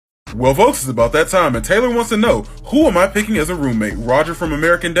Well, folks, it's about that time, and Taylor wants to know, who am I picking as a roommate? Roger from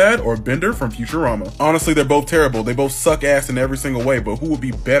American Dad or Bender from Futurama? Honestly, they're both terrible. They both suck ass in every single way, but who would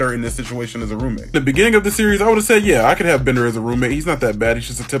be better in this situation as a roommate? In the beginning of the series, I would have said, yeah, I could have Bender as a roommate. He's not that bad. He's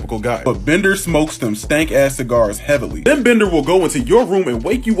just a typical guy. But Bender smokes them stank ass cigars heavily. Then Bender will go into your room and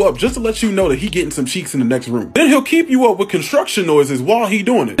wake you up just to let you know that he getting some cheeks in the next room. Then he'll keep you up with construction noises while he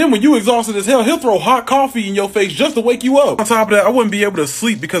doing it. Then when you exhausted as hell, he'll throw hot coffee in your face just to wake you up. On top of that, I wouldn't be able to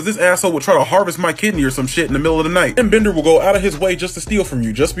sleep because this asshole would try to harvest my kidney or some shit in the middle of the night. And Bender will go out of his way just to steal from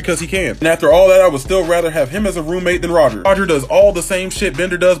you just because he can. And after all that, I would still rather have him as a roommate than Roger. Roger does all the same shit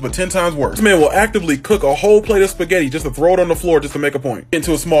Bender does, but 10 times worse. This man will actively cook a whole plate of spaghetti just to throw it on the floor just to make a point.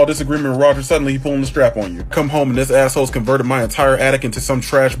 Into a small disagreement with Roger, suddenly he pulling the strap on you. Come home and this asshole's converted my entire attic into some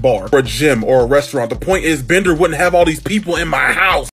trash bar or a gym or a restaurant. The point is, Bender wouldn't have all these people in my house.